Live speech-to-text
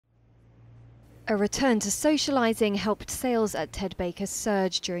A return to socializing helped sales at Ted Baker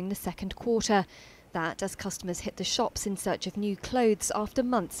surge during the second quarter. That as customers hit the shops in search of new clothes after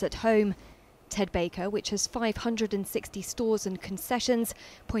months at home. Ted Baker, which has 560 stores and concessions,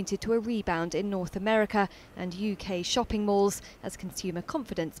 pointed to a rebound in North America and UK shopping malls as consumer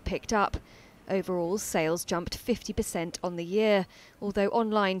confidence picked up. Overall, sales jumped 50% on the year, although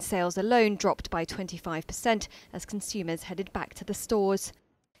online sales alone dropped by 25% as consumers headed back to the stores.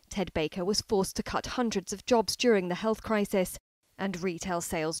 Ted Baker was forced to cut hundreds of jobs during the health crisis, and retail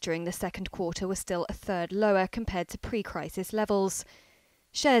sales during the second quarter were still a third lower compared to pre-crisis levels.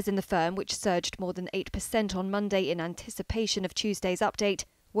 Shares in the firm, which surged more than 8% on Monday in anticipation of Tuesday's update,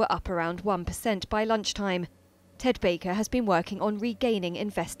 were up around 1% by lunchtime. Ted Baker has been working on regaining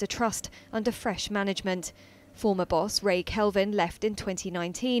investor trust under fresh management. Former boss Ray Kelvin left in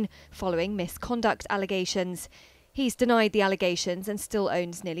 2019 following misconduct allegations. He's denied the allegations and still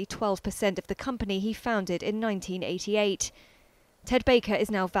owns nearly 12% of the company he founded in 1988. Ted Baker is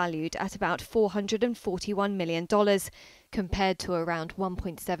now valued at about $441 million, compared to around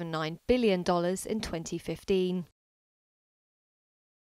 $1.79 billion in 2015.